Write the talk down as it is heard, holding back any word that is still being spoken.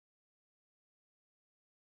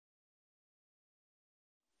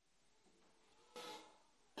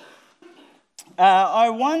I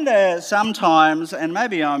wonder sometimes, and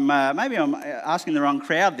maybe I'm asking the wrong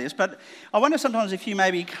crowd this, but I wonder sometimes if you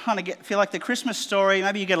maybe kind of feel like the Christmas story.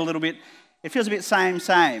 Maybe you get a little bit. It feels a bit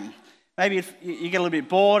same. Maybe if you get a little bit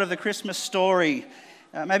bored of the Christmas story.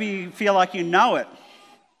 Maybe you feel like you know it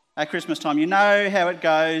at Christmas time. You know how it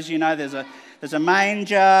goes. You know there's a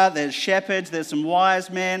manger. There's shepherds. There's some wise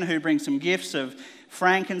men who bring some gifts of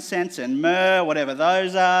frankincense and myrrh, whatever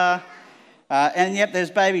those are. And yep,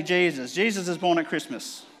 there's baby Jesus. Jesus is born at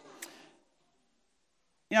Christmas.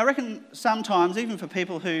 I reckon sometimes, even for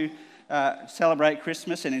people who celebrate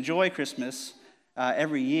Christmas and enjoy Christmas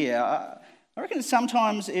every year, I reckon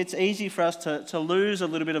sometimes it's easy for us to lose a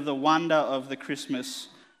little bit of the wonder of the Christmas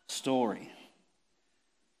story.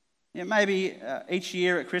 Maybe each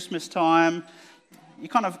year at Christmas time, you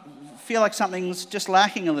kind of feel like something's just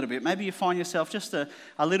lacking a little bit. Maybe you find yourself just a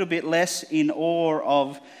little bit less in awe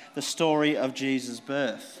of the story of Jesus'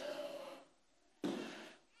 birth.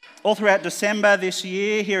 All throughout December this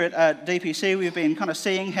year here at DPC, we've been kind of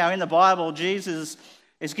seeing how in the Bible Jesus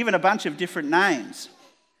is given a bunch of different names.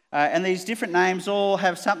 And these different names all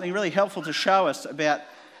have something really helpful to show us about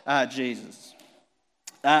Jesus.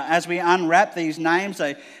 As we unwrap these names,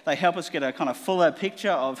 they help us get a kind of fuller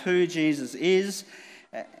picture of who Jesus is.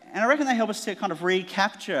 And I reckon they help us to kind of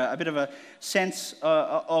recapture a bit of a sense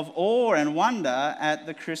of awe and wonder at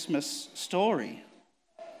the Christmas story.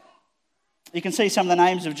 You can see some of the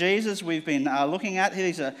names of Jesus we've been looking at.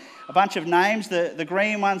 These are a bunch of names. The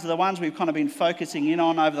green ones are the ones we've kind of been focusing in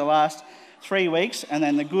on over the last 3 weeks. And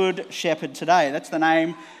then the Good Shepherd today. That's the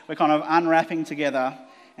name we're kind of unwrapping together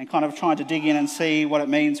and kind of trying to dig in and see what it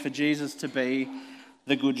means for Jesus to be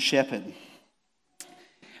the Good Shepherd.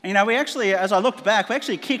 And we actually, as I looked back, we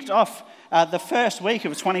actually kicked off the first week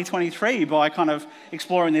of 2023 by kind of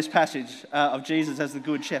exploring this passage of Jesus as the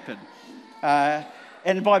Good Shepherd.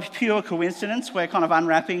 And by pure coincidence, we're kind of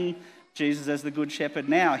unwrapping Jesus as the Good Shepherd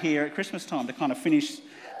now here at Christmas time to kind of finish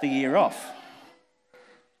the year off.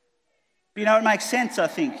 But it makes sense, I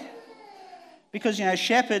think. Because,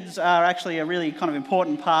 shepherds are actually a really kind of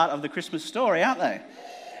important part of the Christmas story, aren't they?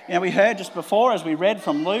 We heard just before, as we read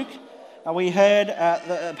from Luke, we heard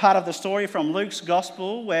the part of the story from Luke's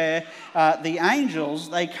Gospel where the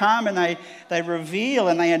angels, they come and they reveal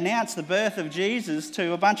and they announce the birth of Jesus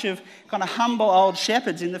to a bunch of kind of humble old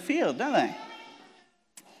shepherds in the field, don't they?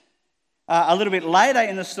 A little bit later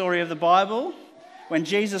in the story of the Bible, when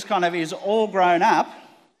Jesus kind of is all grown up,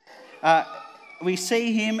 we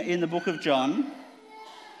see him in the book of John.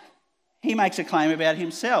 He makes a claim about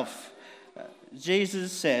himself.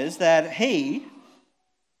 Jesus says that he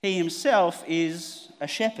himself is a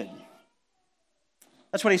shepherd.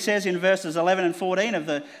 That's what he says in verses 11 and 14 of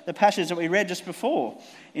the passage that we read just before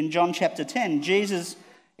in John chapter 10. Jesus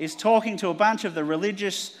is talking to a bunch of the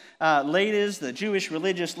religious leaders, the Jewish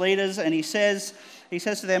religious leaders, and he says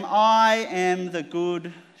to them, "I am the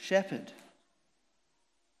good shepherd."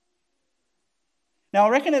 Now, I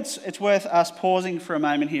reckon it's worth us pausing for a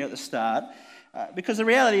moment here at the start, because the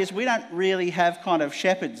reality is we don't really have kind of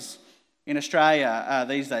shepherds in Australia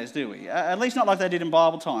these days, do we? At least not like they did in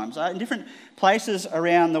Bible times. In different places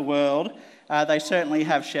around the world, they certainly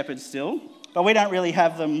have shepherds still, but we don't really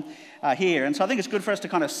have them here. And so I think it's good for us to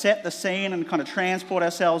kind of set the scene and kind of transport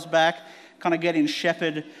ourselves back, kind of get in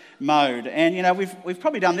shepherd mode. And, we've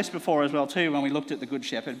probably done this before as well too when we looked at the Good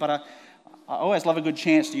Shepherd, but I always love a good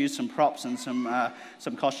chance to use some props and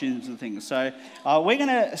some costumes and things. So we're going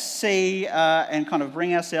to see and kind of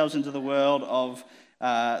bring ourselves into the world of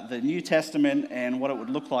the New Testament and what it would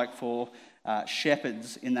look like for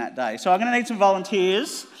shepherds in that day. So I'm going to need some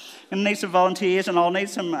volunteers. And I'll need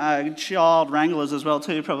some child wranglers as well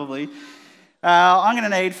too, probably. I'm going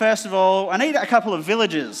to need, first of all, I need a couple of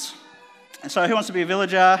villagers. So who wants to be a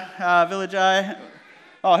villager? Villager.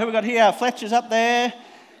 Oh, who we got here? Fletcher's up there.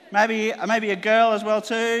 Maybe a girl as well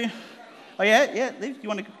too. Oh yeah. You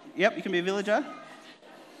want to? Yep, you can be a villager.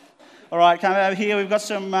 All right, come over here. We've got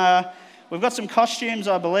some costumes,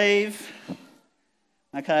 I believe.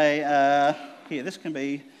 Okay. Here, this can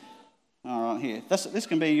be. All right, here. This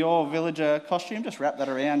can be your villager costume. Just wrap that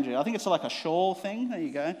around you. I think it's like a shawl thing. There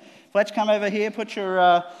you go. Fletch, come over here. Put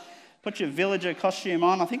your villager costume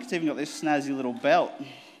on. I think it's even got this snazzy little belt.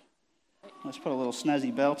 Let's put a little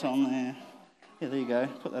snazzy belt on there. Yeah, there you go.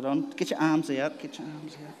 Put that on. Get your arms out.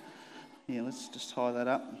 Yeah, let's just tie that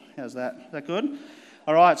up. How's that? Is that good?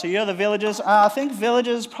 All right, so you're the villagers. I think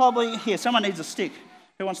villagers probably... Here, someone needs a stick.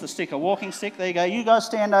 Who wants the stick? A walking stick? There you go. You guys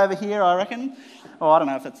stand over here, I reckon. Oh, I don't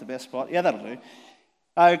know if that's the best spot. Yeah, that'll do.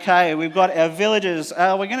 Okay, we've got our villagers.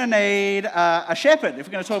 We're going to need a shepherd. If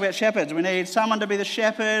we're going to talk about shepherds, we need someone to be the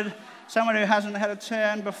shepherd, someone who hasn't had a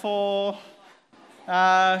turn before.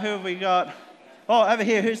 Who have we got? Oh, over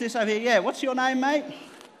here. Who's this over here? Yeah, what's your name, mate?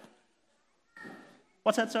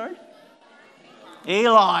 What's that, sorry?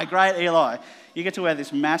 Eli. Great, Eli. You get to wear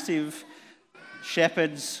this massive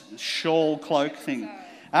shepherd's shawl cloak thing.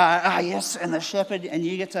 Yes, and the shepherd, and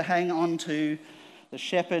you get to hang on to the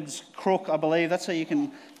shepherd's crook, I believe. That's so you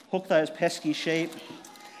can hook those pesky sheep.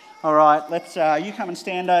 All right, let's. You come and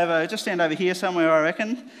stand over here somewhere, I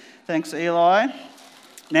reckon. Thanks, Eli.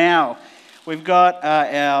 Now, we've got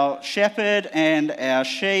our shepherd and our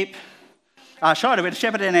sheep. We have a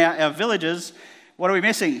shepherd and our villagers. What are we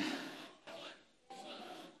missing?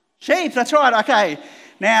 Sheep, that's right, okay.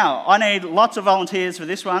 Now, I need lots of volunteers for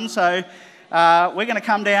this one, so we're going to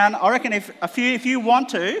come down. I reckon if you want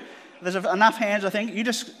to, there's enough hands, I think. You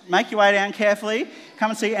just make your way down carefully,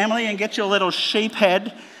 come and see Emily and get your little sheep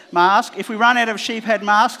head mask. If we run out of sheep head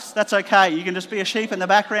masks, that's okay. You can just be a sheep in the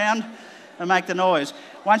background and make the noise.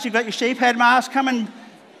 Once you've got your sheep head mask, come and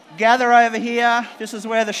gather over here. This is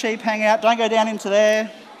where the sheep hang out. Don't go down into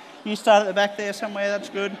there. You start at the back there somewhere, that's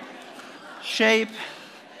good. Sheep.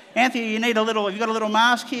 Anthony, you've got a little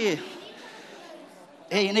mask here.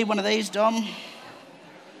 Yeah, you need one of these, Dom.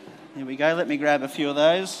 Here we go, let me grab a few of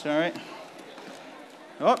those, all right.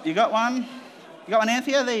 Oh, you got one? You got one,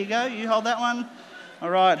 Anthea? There you go, you hold that one. All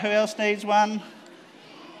right, who else needs one?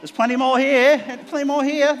 There's plenty more here,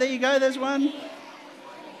 there you go, there's one.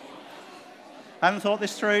 I haven't thought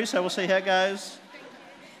this through, so we'll see how it goes.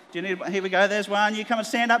 Here we go, there's one. You come and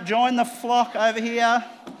stand up, join the flock over here.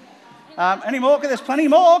 Any more? There's plenty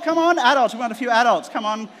more. Come on, adults. We want a few adults. Come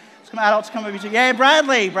on. Some adults come over to you. Yeah,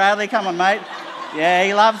 Bradley, come on, mate. Yeah,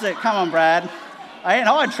 he loves it. Come on, Brad.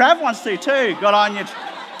 And Trav wants to too. Got on you.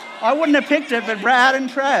 I wouldn't have picked it, but Brad and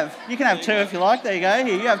Trav. You can have two if you like. There you go.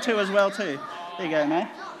 Here, you have two as well too. There you go, mate.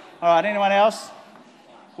 All right, anyone else?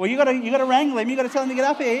 Well, you got to wrangle him. You got to tell him to get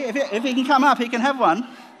up here. If he can come up, he can have one.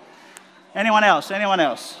 Anyone else?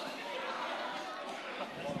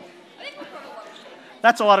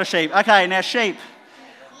 That's a lot of sheep. Okay, now sheep.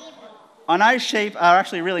 I know sheep are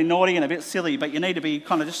actually really naughty and a bit silly, but you need to be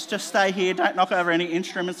kind of just stay here. Don't knock over any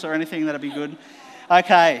instruments or anything. That'll be good.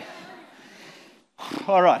 Okay.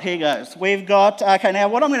 All right, here goes. We've got, okay, now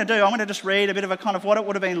what I'm going to do, I'm going to just read a bit of a kind of what it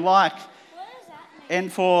would have been like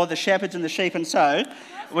and for the shepherds and the sheep. And so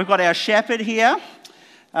we've got our shepherd here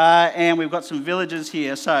and we've got some villagers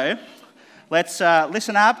here. So let's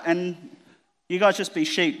listen up and you guys just be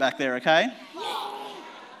sheep back there, okay?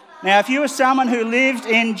 Now, if you were someone who lived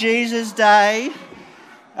in Jesus' day,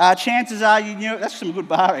 chances are you knew, that's some good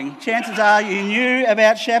barring, chances are you knew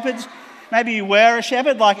about shepherds. Maybe you were a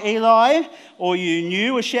shepherd like Eli, or you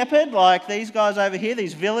knew a shepherd like these guys over here,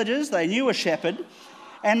 these villagers, they knew a shepherd.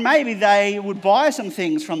 And maybe they would buy some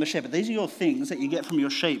things from the shepherd. These are your things that you get from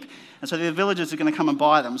your sheep. And so the villagers are going to come and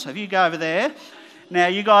buy them. So if you go over there, now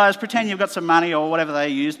you guys pretend you've got some money or whatever they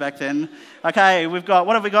used back then. Okay, what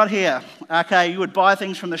have we got here? Okay, you would buy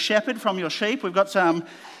things from the shepherd, from your sheep. We've got some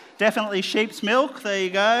definitely sheep's milk. There you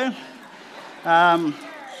go.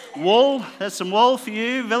 Wool. There's some wool for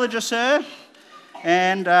you, villager sir.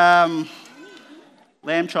 And lamb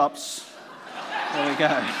chops. There we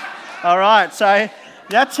go. All right, so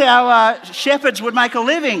that's how shepherds would make a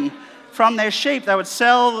living from their sheep. They would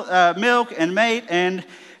sell milk and meat, and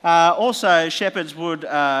also shepherds would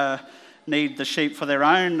need the sheep for their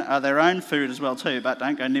own food as well too. But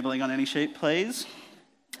don't go nibbling on any sheep, please.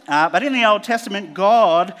 But in the Old Testament,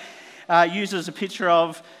 God uses a picture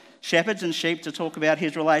of shepherds and sheep to talk about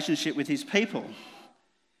his relationship with his people.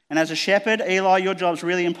 And as a shepherd, Eli, your job's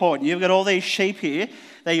really important. You've got all these sheep here.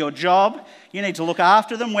 They're your job. You need to look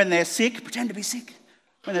after them when they're sick. Pretend to be sick.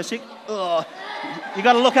 When they're sick, you've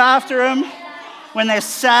got to look after them. When they're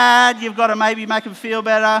sad, you've got to maybe make them feel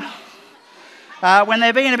better. When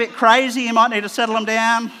they're being a bit crazy, you might need to settle them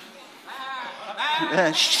down.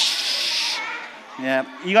 Shh. Yeah,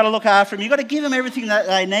 you've got to look after them. You've got to give them everything that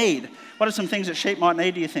they need. What are some things that sheep might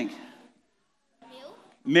need, do you think?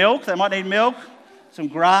 Milk. They might need milk. Some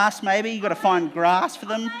grass, maybe. You've got to find grass for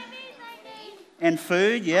them. And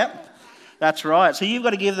food, yep. That's right. So you've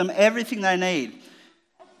got to give them everything they need.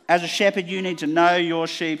 As a shepherd, you need to know your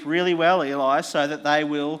sheep really well, Eli, so that they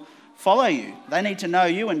will follow you. They need to know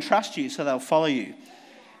you and trust you so they'll follow you.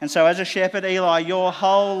 And so as a shepherd, Eli, your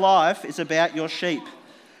whole life is about your sheep,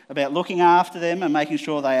 about looking after them and making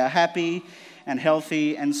sure they are happy and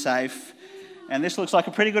healthy and safe. And this looks like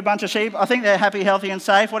a pretty good bunch of sheep. I think they're happy, healthy and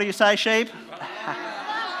safe. What do you say, sheep?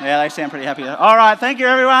 Yeah, they sound pretty happy. All right, thank you,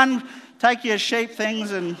 everyone. Take your sheep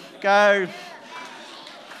things and go.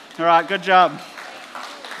 All right, good job.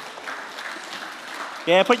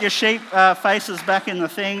 Yeah, put your sheep faces back in the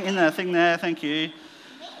thing there. Thank you.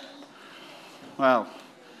 Well,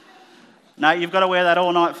 no, you've got to wear that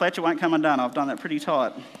all night, Fletch. It won't come undone. I've done that pretty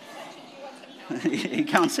tight. You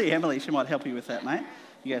can't see Emily. She might help you with that, mate.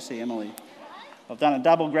 You go see Emily. I've done a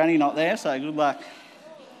double granny knot there, so good luck.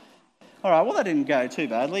 All right, well, that didn't go too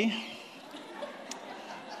badly.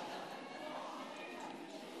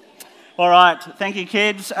 All right, thank you,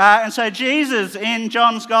 kids. And so Jesus, in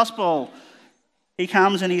John's Gospel, he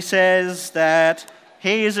comes and he says that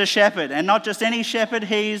he is a shepherd, and not just any shepherd,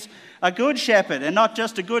 he's a good shepherd, and not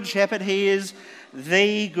just a good shepherd, he is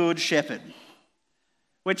the good shepherd.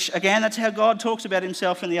 Which, again, that's how God talks about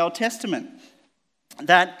himself in the Old Testament,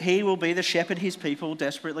 that he will be the shepherd his people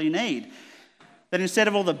desperately need. That instead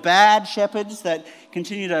of all the bad shepherds that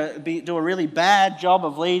continue to do a really bad job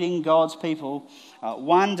of leading God's people,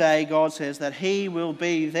 one day God says that he will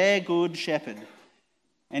be their good shepherd,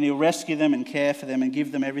 and he'll rescue them and care for them and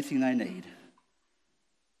give them everything they need.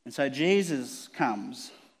 And so Jesus comes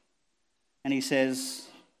and he says,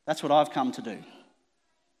 that's what I've come to do.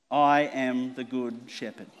 I am the good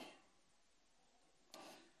shepherd.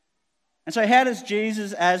 And so how does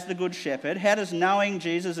Jesus as the good shepherd, how does knowing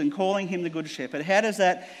Jesus and calling him the good shepherd, how does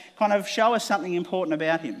that kind of show us something important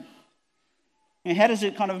about him? And how does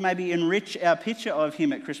it kind of maybe enrich our picture of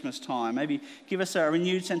him at Christmas time? Maybe give us a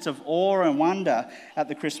renewed sense of awe and wonder at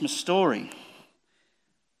the Christmas story?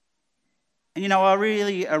 And I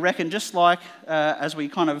reckon, just like as we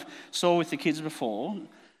kind of saw with the kids before,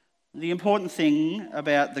 the important thing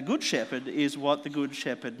about the Good Shepherd is what the Good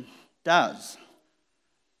Shepherd does.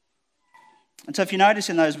 And so if you notice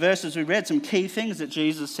in those verses we read some key things that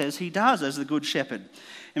Jesus says he does as the Good Shepherd.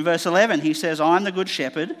 In verse 11 he says, I'm the Good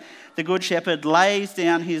Shepherd. The Good Shepherd lays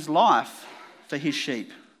down his life for his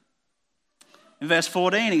sheep. In verse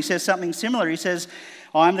 14 he says something similar. He says,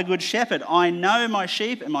 I'm the Good Shepherd. I know my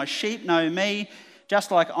sheep and my sheep know me,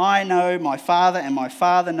 just like I know my Father and my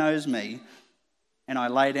Father knows me. And I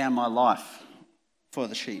lay down my life for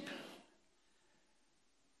the sheep.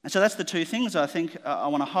 And so that's the two things I think I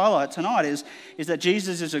want to highlight tonight is that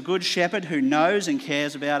Jesus is a good shepherd who knows and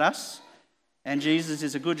cares about us, and Jesus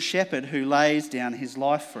is a good shepherd who lays down his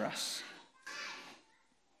life for us.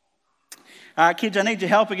 Kids, I need your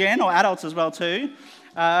help again, or adults as well too.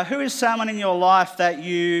 Who is someone in your life that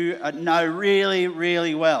you know really,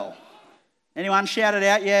 really well? Anyone shout it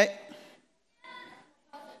out yet?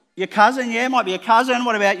 Your cousin, yeah, might be a cousin.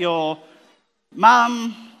 What about your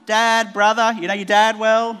mum, dad, brother? You know your dad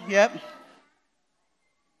well? Yep.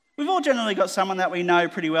 We've all generally got someone that we know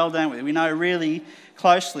pretty well, don't we? We know really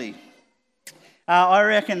closely. I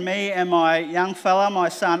reckon me and my young fella, my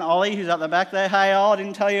son Ollie, who's up the back there. Hey, Ollie, I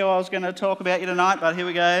didn't tell you I was going to talk about you tonight, but here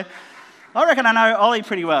we go. I reckon I know Ollie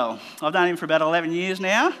pretty well. I've known him for about 11 years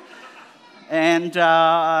now. And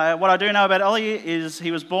what I do know about Ollie is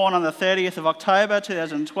he was born on the 30th of October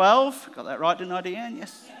 2012. Got that right, didn't I, Deanne?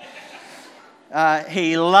 Yes.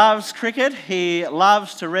 He loves cricket. He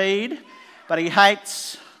loves to read. But he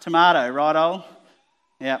hates tomato, right, Ol?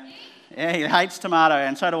 Yep. Yeah, he hates tomato,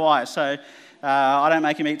 and so do I. So I don't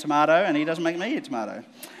make him eat tomato, and he doesn't make me eat tomato.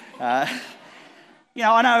 I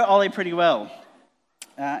know Ollie pretty well.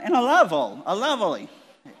 And I love Ollie.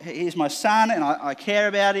 He's my son, and I care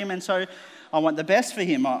about him, and so I want the best for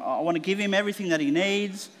him. I want to give him everything that he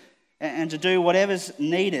needs and to do whatever's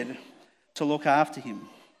needed to look after him.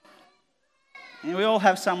 And we all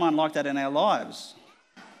have someone like that in our lives.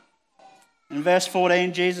 In verse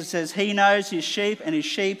 14, Jesus says, he knows his sheep and his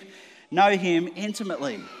sheep know him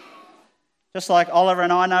intimately. Just like Oliver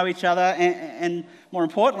and I know each other, and more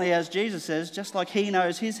importantly, as Jesus says, just like he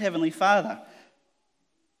knows his heavenly Father.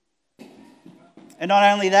 And not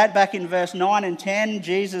only that, back in verse 9 and 10,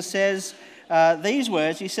 Jesus says these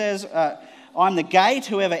words. He says, I'm the gate.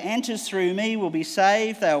 Whoever enters through me will be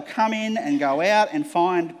saved. They'll come in and go out and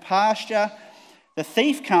find pasture. The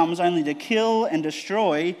thief comes only to kill and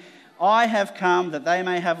destroy. I have come that they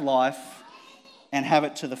may have life and have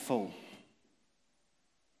it to the full.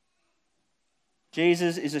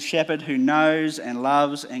 Jesus is a shepherd who knows and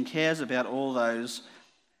loves and cares about all those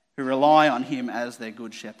who rely on him as their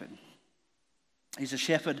good shepherd. He's a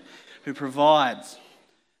shepherd who provides,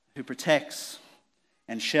 who protects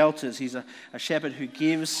and shelters. He's a shepherd who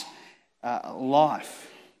gives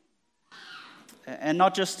life. And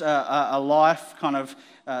not just a life, kind of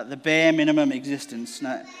the bare minimum existence.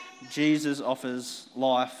 No, Jesus offers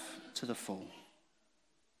life to the full.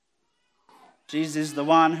 Jesus is the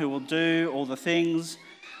one who will do all the things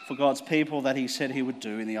for God's people that he said he would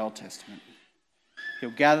do in the Old Testament.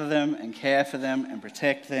 He'll gather them and care for them and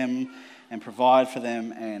protect them and provide for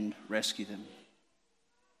them and rescue them.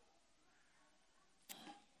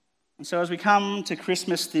 And so as we come to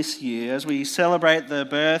Christmas this year, as we celebrate the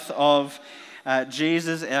birth of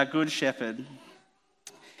Jesus, our good shepherd,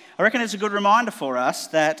 I reckon it's a good reminder for us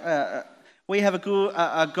that we have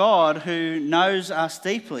a God who knows us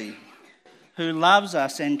deeply, who loves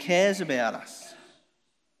us and cares about us.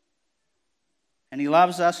 And he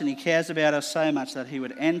loves us and he cares about us so much that he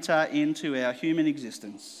would enter into our human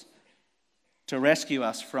existence to rescue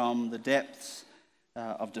us from the depths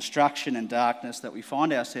of destruction and darkness that we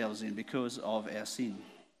find ourselves in because of our sin.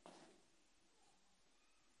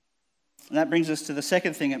 And that brings us to the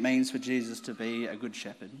second thing it means for Jesus to be a good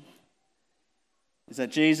shepherd, is that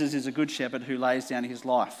Jesus is a good shepherd who lays down his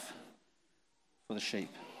life for the sheep.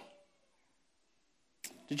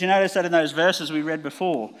 Did you notice that in those verses we read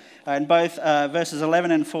before? In both verses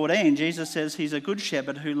 11 and 14, Jesus says he's a good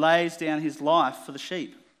shepherd who lays down his life for the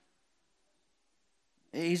sheep.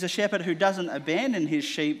 He's a shepherd who doesn't abandon his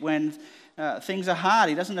sheep when things are hard.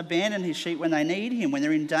 He doesn't abandon his sheep when they need him, when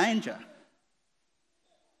they're in danger.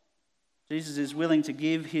 Jesus is willing to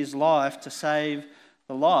give his life to save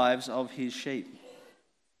the lives of his sheep.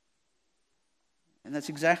 And that's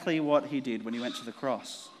exactly what he did when he went to the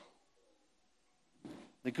cross.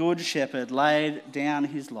 The good shepherd laid down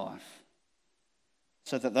his life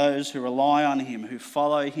so that those who rely on him, who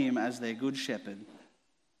follow him as their good shepherd,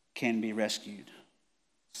 can be rescued,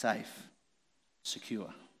 safe,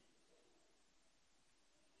 secure.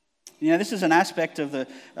 You know, this is an aspect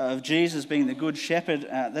of Jesus being the good shepherd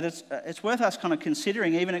that it's worth us kind of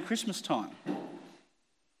considering even at Christmas time.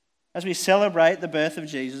 As we celebrate the birth of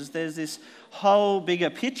Jesus, there's this whole bigger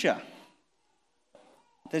picture.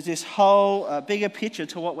 There's this whole bigger picture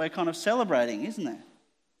to what we're kind of celebrating, isn't there?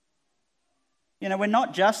 You know, we're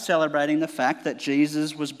not just celebrating the fact that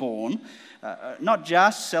Jesus was born, not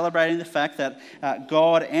just celebrating the fact that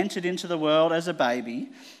God entered into the world as a baby,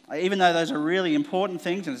 even though those are really important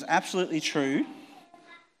things and it's absolutely true.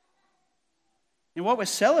 And what we're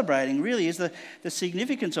celebrating really is the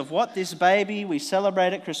significance of what this baby we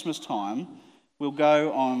celebrate at Christmas time will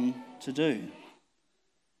go on to do.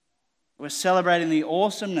 We're celebrating the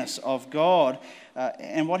awesomeness of God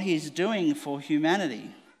and what he's doing for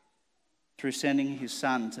humanity through sending his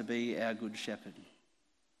son to be our good shepherd.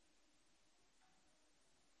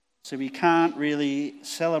 So we can't really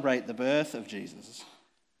celebrate the birth of Jesus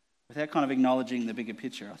without kind of acknowledging the bigger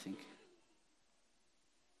picture, I think.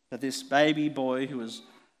 That this baby boy who was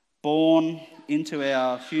born into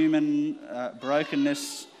our human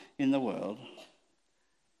brokenness in the world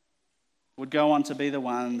would go on to be the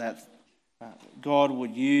one that God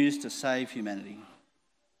would use to save humanity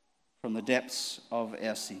from the depths of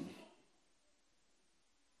our sin.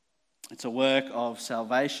 It's a work of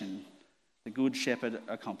salvation the Good Shepherd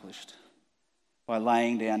accomplished by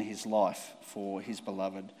laying down his life for his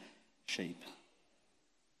beloved sheep.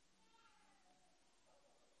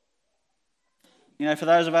 You know, for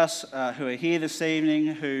those of us who are here this evening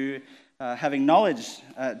who have acknowledged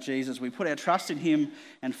Jesus, we put our trust in him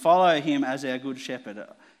and follow him as our good shepherd.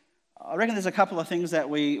 I reckon there's a couple of things that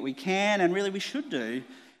we can and really we should do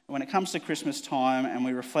when it comes to Christmas time and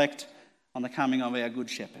we reflect on the coming of our good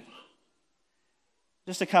shepherd.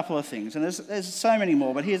 Just a couple of things, and there's so many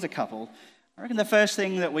more, but here's a couple. I reckon the first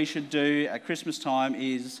thing that we should do at Christmas time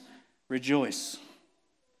is rejoice.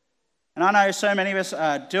 And I know so many of us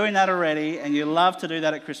are doing that already, and you love to do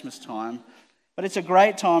that at Christmas time. But it's a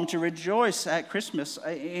great time to rejoice at Christmas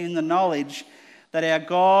in the knowledge that our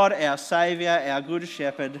God, our Saviour, our Good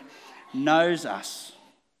Shepherd knows us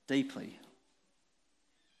deeply.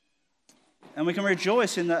 And we can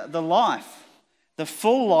rejoice in the life, the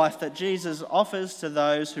full life that Jesus offers to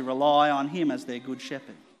those who rely on him as their Good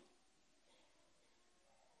Shepherd.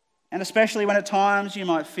 And especially when at times you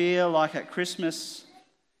might feel like at Christmas,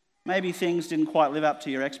 maybe things didn't quite live up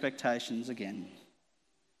to your expectations again.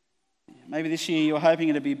 Maybe this year you were hoping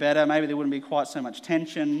it would be better. Maybe there wouldn't be quite so much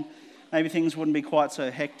tension. Maybe things wouldn't be quite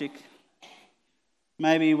so hectic.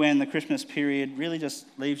 Maybe when the Christmas period really just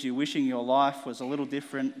leaves you wishing your life was a little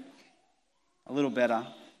different, a little better.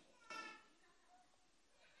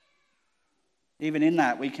 Even in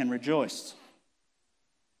that, we can rejoice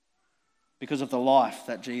because of the life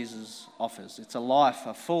that Jesus offers. It's a life,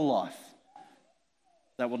 a full life,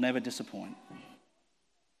 that will never disappoint.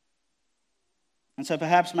 And so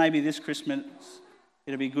perhaps maybe this Christmas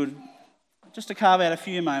it'll be good just to carve out a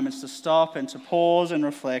few moments to stop and to pause and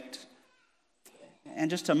reflect and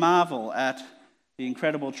just to marvel at the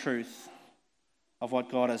incredible truth of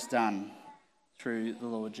what God has done through the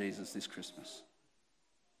Lord Jesus this Christmas.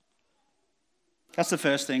 That's the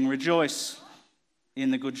first thing, rejoice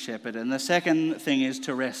in the Good Shepherd. And the second thing is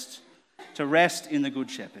to rest in the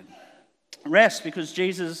Good Shepherd. Rest because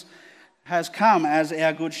Jesus has come as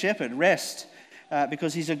our Good Shepherd. Rest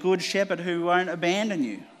because he's a good shepherd who won't abandon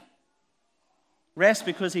you. Rest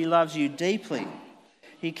because he loves you deeply.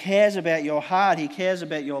 He cares about your heart. He cares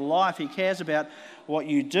about your life. He cares about what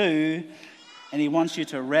you do, and he wants you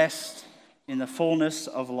to rest in the fullness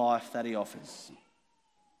of life that he offers.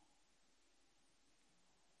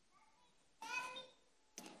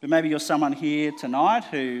 But maybe you're someone here tonight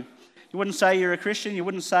who you wouldn't say you're a Christian. You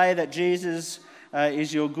wouldn't say that Jesus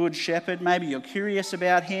is your good shepherd. Maybe you're curious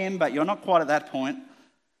about him, but you're not quite at that point.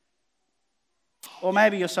 Or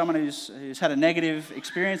maybe you're someone who's had a negative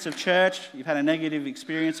experience of church. You've had a negative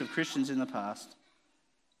experience of Christians in the past.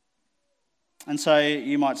 And so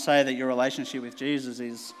you might say that your relationship with Jesus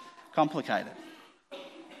is complicated.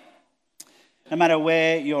 No matter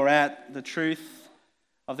where you're at, the truth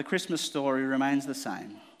of the Christmas story remains the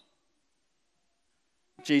same.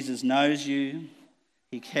 Jesus knows you,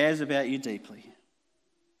 he cares about you deeply,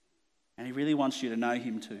 and he really wants you to know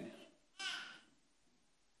him too.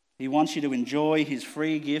 He wants you to enjoy his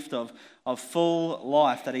free gift of full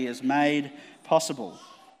life that he has made possible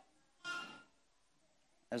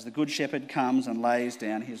as the Good Shepherd comes and lays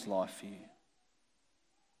down his life for you.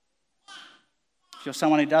 If you're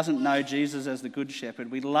someone who doesn't know Jesus as the Good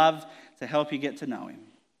Shepherd, we'd love to help you get to know him.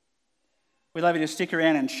 We'd love you to stick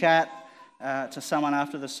around and chat to someone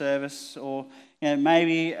after the service, or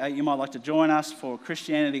maybe you might like to join us for a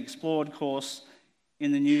Christianity Explored course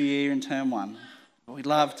in the new year in term 1. We'd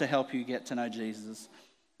love to help you get to know Jesus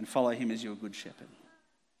and follow him as your good shepherd.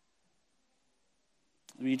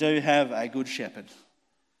 We do have a good shepherd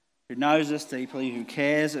who knows us deeply, who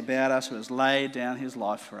cares about us, who has laid down his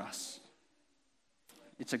life for us.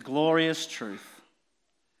 It's a glorious truth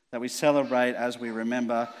that we celebrate as we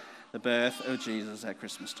remember the birth of Jesus at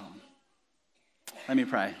Christmas time. Let me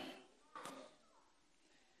pray.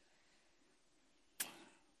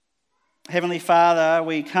 Heavenly Father,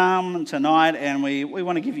 we come tonight and we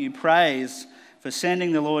want to give you praise for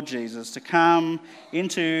sending the Lord Jesus to come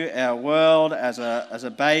into our world as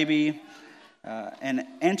a baby and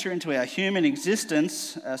enter into our human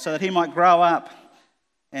existence so that he might grow up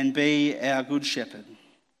and be our good shepherd.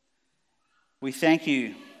 We thank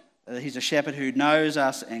you that he's a shepherd who knows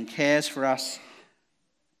us and cares for us.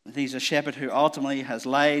 That he's a shepherd who ultimately has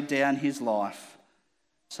laid down his life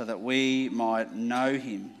so that we might know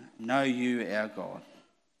him, know you, our God.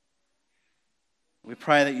 We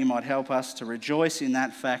pray that you might help us to rejoice in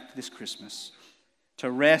that fact this Christmas, to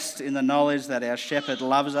rest in the knowledge that our shepherd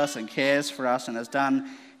loves us and cares for us and has done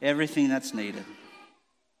everything that's needed.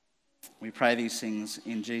 We pray these things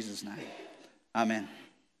in Jesus' name. Amen.